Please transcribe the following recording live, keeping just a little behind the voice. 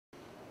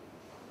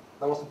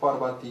that was the part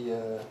about the,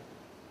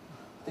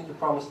 I think you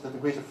promised the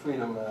degrees of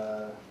freedom.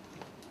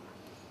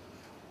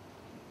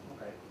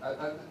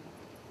 Okay.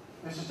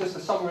 This is just a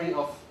summary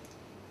of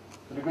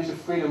the degrees of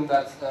freedom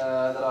that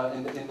are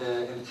in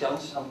the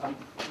challenge. I'm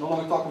no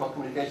longer talking about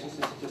communications.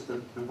 This is just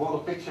the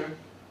broader picture.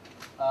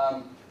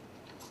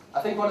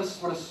 I think what is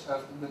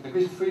the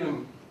degrees of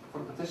freedom for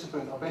the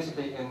participant are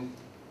basically in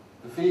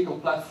the vehicle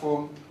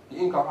platform, the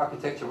in-car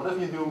architecture,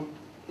 whatever you do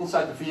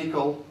inside the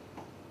vehicle,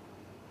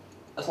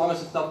 as long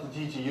as it's not the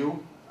GGU,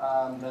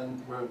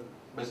 then we're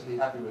basically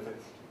happy with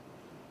it.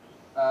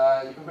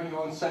 You can bring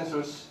your own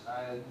sensors,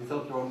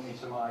 develop your own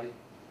HMI,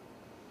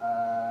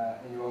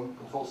 and your own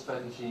control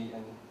strategy,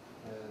 and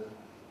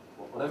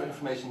whatever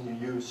information you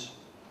use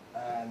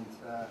and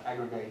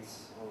aggregate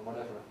or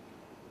whatever.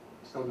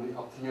 It's totally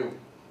up to you.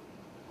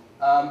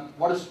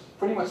 What is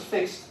pretty much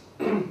fixed,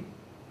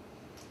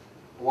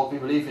 what we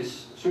believe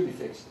should be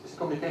fixed, is the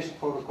communication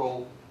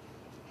protocol,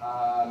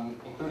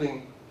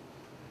 including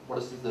what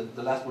is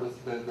the last word,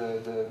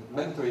 the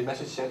mandatory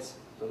message set,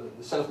 so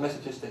the set of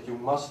messages that you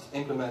must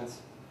implement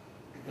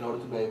in order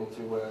to be able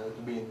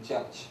to be in the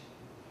challenge.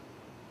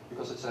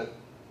 Because it's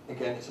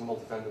again, it's a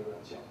multi-vendor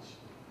challenge.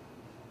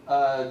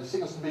 The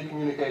signals to be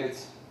communicated,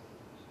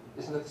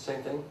 isn't that the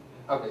same thing?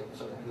 Okay,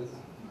 sorry.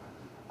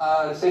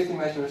 The safety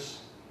measures,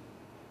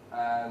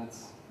 and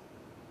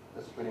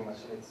that's pretty much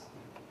it.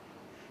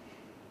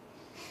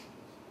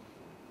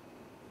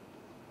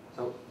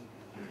 So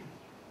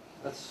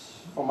that's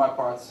for my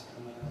part.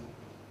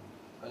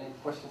 Any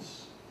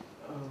questions?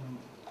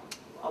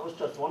 I was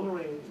just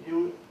wondering,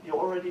 you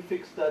already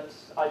fixed that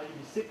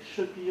IPv6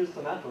 should be used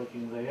on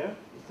networking layer.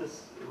 Is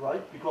this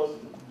right? Because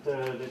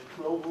the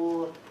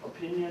global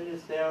opinion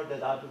is there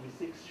that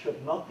IPv6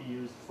 should not be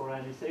used for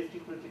any safety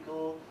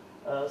critical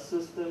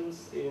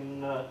systems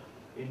in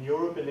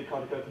Europe, in the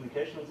Cooperative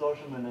Communication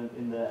Consortium, and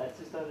in the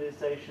ETSI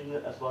standardization,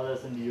 as well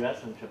as in the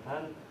US and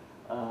Japan.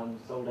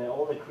 So they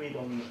all agreed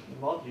on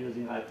not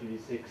using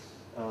IPv6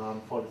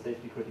 for the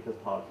safety critical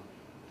part.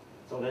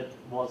 So that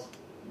was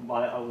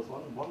why I was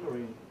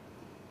wondering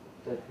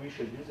that we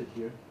should use it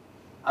here.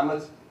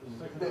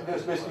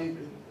 There's basically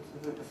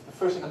the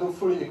first thing, I don't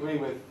fully agree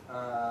with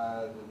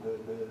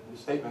the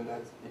statement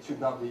that it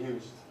should not be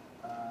used.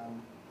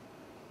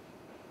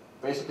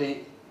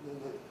 Basically,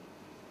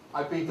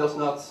 the IP does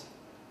not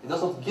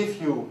give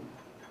you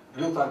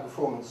real-time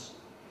performance,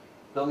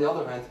 but on the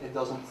other hand, it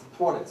doesn't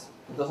thwart it.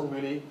 It doesn't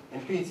really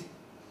impede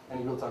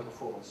any real-time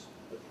performance.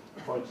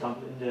 For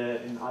example,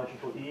 in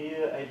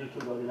IEEE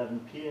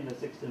 802.11p in the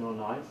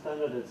 1609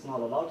 standard, it's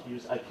not allowed to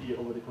use IP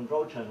over the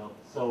control channel,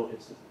 so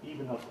it's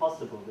even not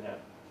possible there.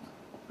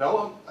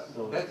 No,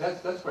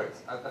 that's correct.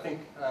 I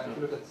think if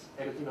you look at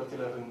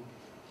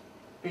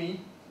 802.11p,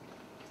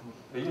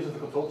 the use of the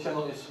control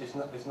channel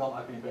is not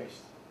IP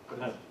based.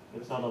 But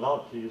it's not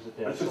allowed to use it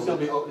there. But it should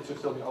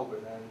still be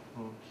open.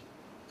 And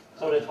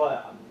so that's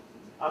why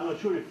I'm not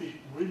sure if we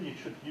really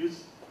should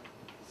use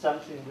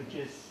something which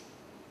is.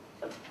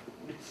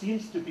 It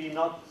seems to be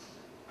not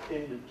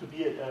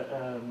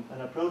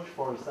an approach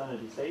for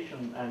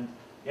standardization, and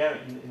yeah,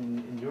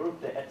 in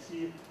Europe the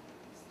ETSI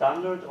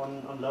standard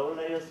on lower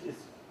layers is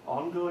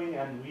ongoing,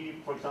 and we,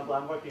 for example,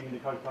 I'm working in the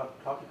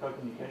Cooperative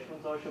Communication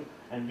Consortium,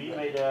 and we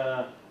made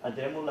a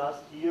demo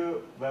last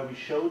year where we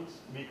showed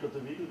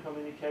vehicle-to-vehicle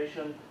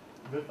communication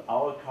with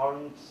our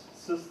current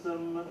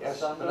system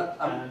standard,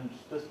 and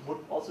this would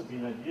also be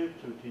an idea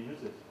to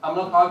use it. I'm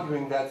not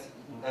arguing that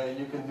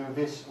you can do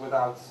this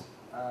without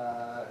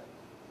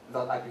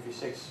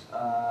IPv6.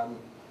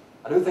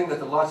 I do think that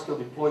the large-scale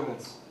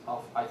deployment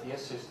of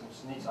ITS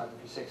systems needs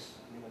IPv6.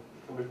 I mean,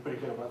 I can be pretty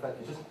clear about that.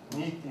 You just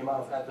need the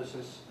amount of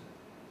addresses.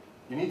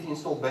 You need the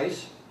installed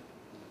base.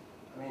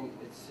 I mean,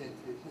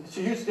 it's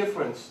a huge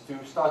difference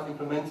to start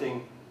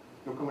implementing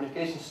your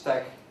communication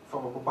stack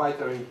from a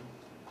proprietary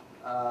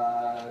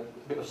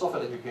bit of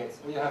software that you get.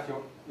 When you have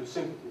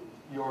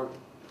your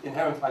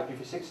inherent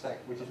IPv6 stack,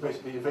 which is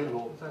basically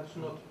available. That's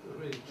not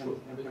really true,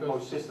 in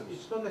most systems.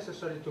 It's not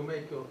necessary to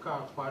make your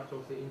car part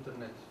of the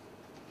internet,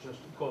 just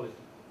to call it.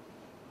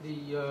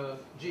 The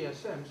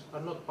GSMs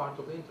are not part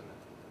of the internet.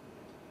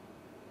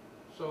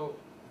 So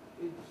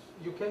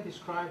you can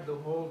describe the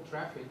whole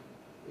traffic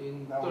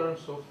in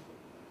terms of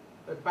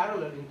a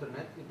parallel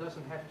internet. It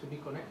doesn't have to be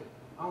connected,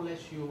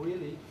 unless you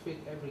really fit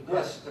every car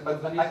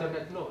with an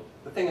internet node.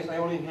 The thing is, I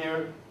only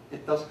hear you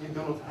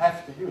do not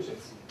have to use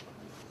it.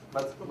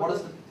 But what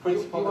is the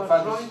principal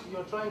advantage?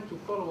 You're trying to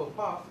follow a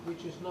path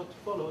which is not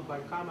followed by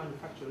car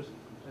manufacturers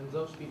and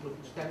those people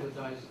who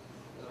standardize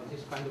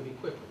this kind of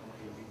equipment.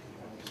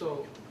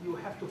 So you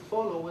have to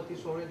follow what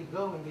is already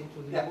going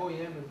into the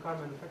OEM and car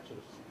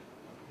manufacturers.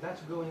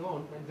 That's going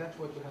on, and that's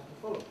what you have to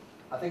follow.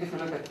 I think if you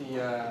look at the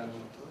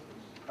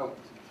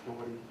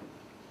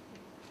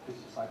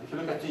if you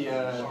look at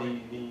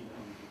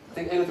I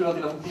think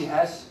 802.11p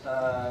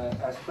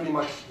has pretty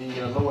much the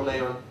lower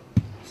layer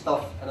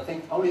stuff, and I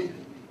think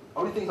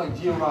only things like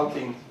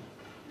geo-routing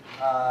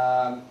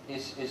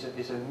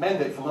is a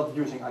mandate for not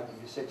using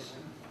IPv6.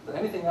 But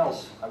anything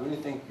else, I really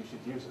think you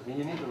should use it. I mean,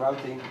 you need the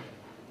routing.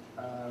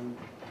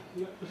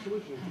 The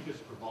solution is you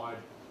just provide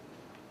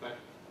that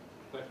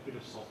bit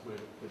of software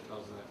that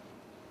does that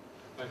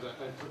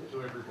to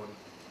everybody.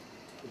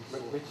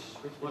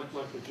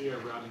 Like the geo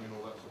routing and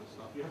all that sort of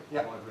stuff. You have to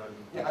provide routing.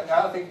 Yeah,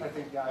 I think I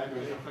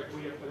agree. In fact,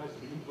 it has to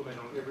be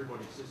implemented on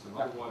everybody's system,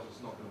 otherwise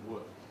it's not going to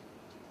work.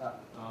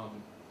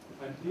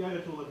 And the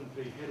 8 to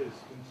 11P headers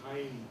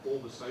contain all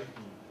the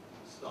safety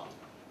stuff.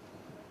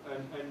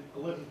 And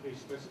 11P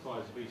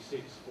specifies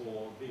V6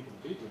 for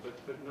vehicle,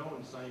 but no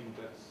one's saying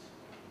that's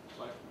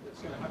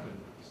going to happen.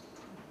 It's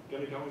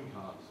going to go in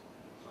cars.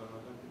 So I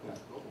don't think that's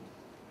a problem.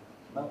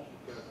 No.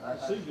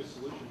 The easiest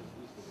solution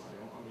is the way.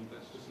 I mean,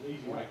 that's just an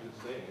easy way because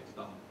it's there, it's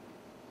done.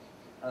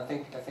 I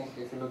think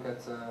if you look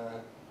at,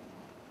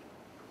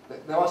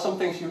 there are some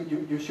things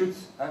you should,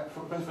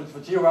 for instance, for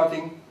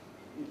geo-routing,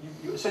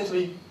 you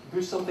essentially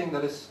do something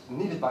that is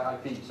needed by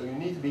IP. So you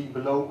need to be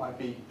below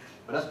IP.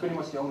 But that's pretty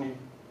much the only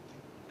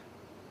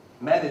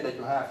mandate that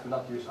you have to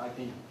not use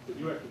IP. But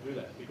you have to do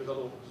that because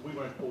otherwise we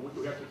won't, or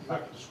we have to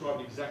describe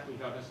exactly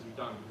how it has to be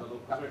done because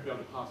otherwise we won't be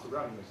able to pass the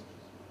routing messages.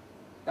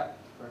 Yeah,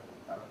 correct.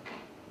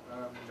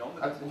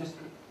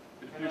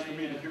 It appears to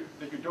me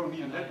that you don't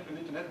need an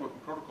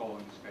inter-networking protocol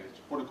in this case.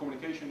 For the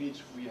communication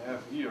needs we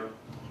have here,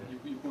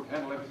 you could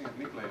handle everything at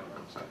NIC layer, I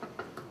would say.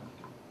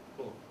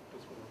 Cool.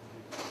 That's what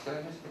Can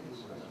I just take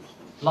this question?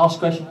 Last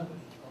question.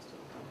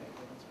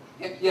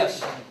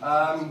 Yes.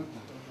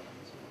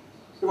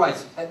 Right.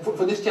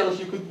 For this challenge,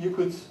 you could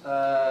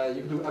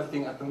do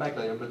everything at the MAC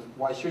layer, but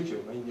why should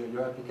you? I mean,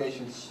 your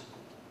applications,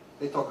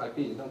 they talk IP.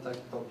 They don't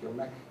talk your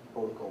MAC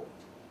protocol.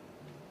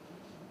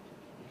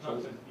 You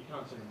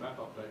can't send a map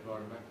update via a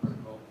MAC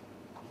protocol.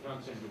 You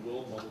can't send your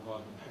world model via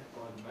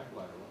the MAC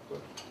layer.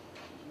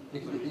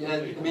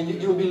 Right? I mean,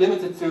 you will be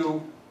limited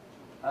to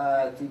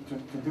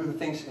do the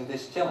things in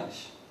this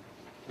challenge.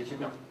 But you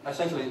could,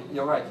 essentially,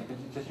 you're right. You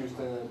could just use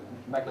the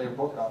MAC layer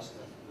broadcast.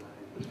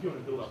 But if you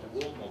want to build up a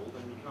world model,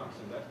 then you can't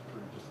send that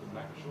through just the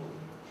MAC short.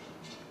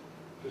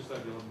 Just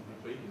over 11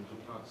 beacons, you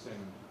can't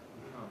send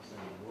a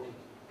world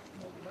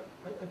model.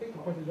 I think the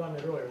point that John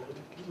made earlier,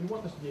 we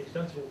want this to be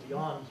extensible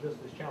beyond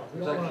just this challenge. We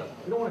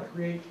don't want to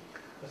create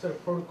a set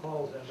of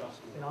protocols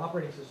and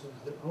operating systems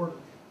that work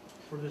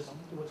for this,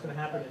 what's going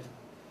to happen in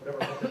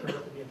whatever it turns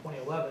out to be in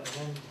 2011, and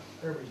then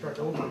everybody starts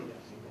over again.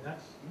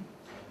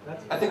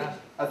 I mean,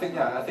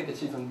 I think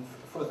it's even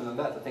further than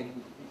that. I think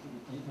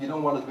you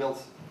don't want to build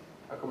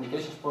a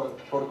communications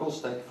protocol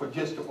stack for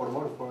just the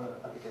automotive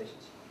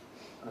applications.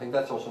 I think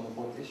that's also an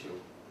important issue.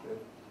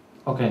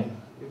 Okay.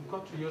 You've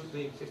got to use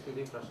the existing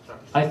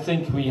infrastructure. I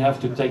think we have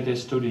to take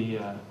this to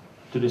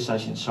the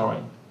session.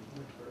 Sorry,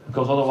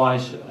 because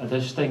otherwise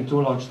this is taking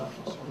too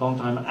long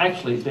time.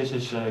 Actually, this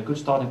is a good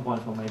starting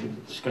point for maybe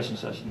discussion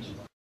sessions.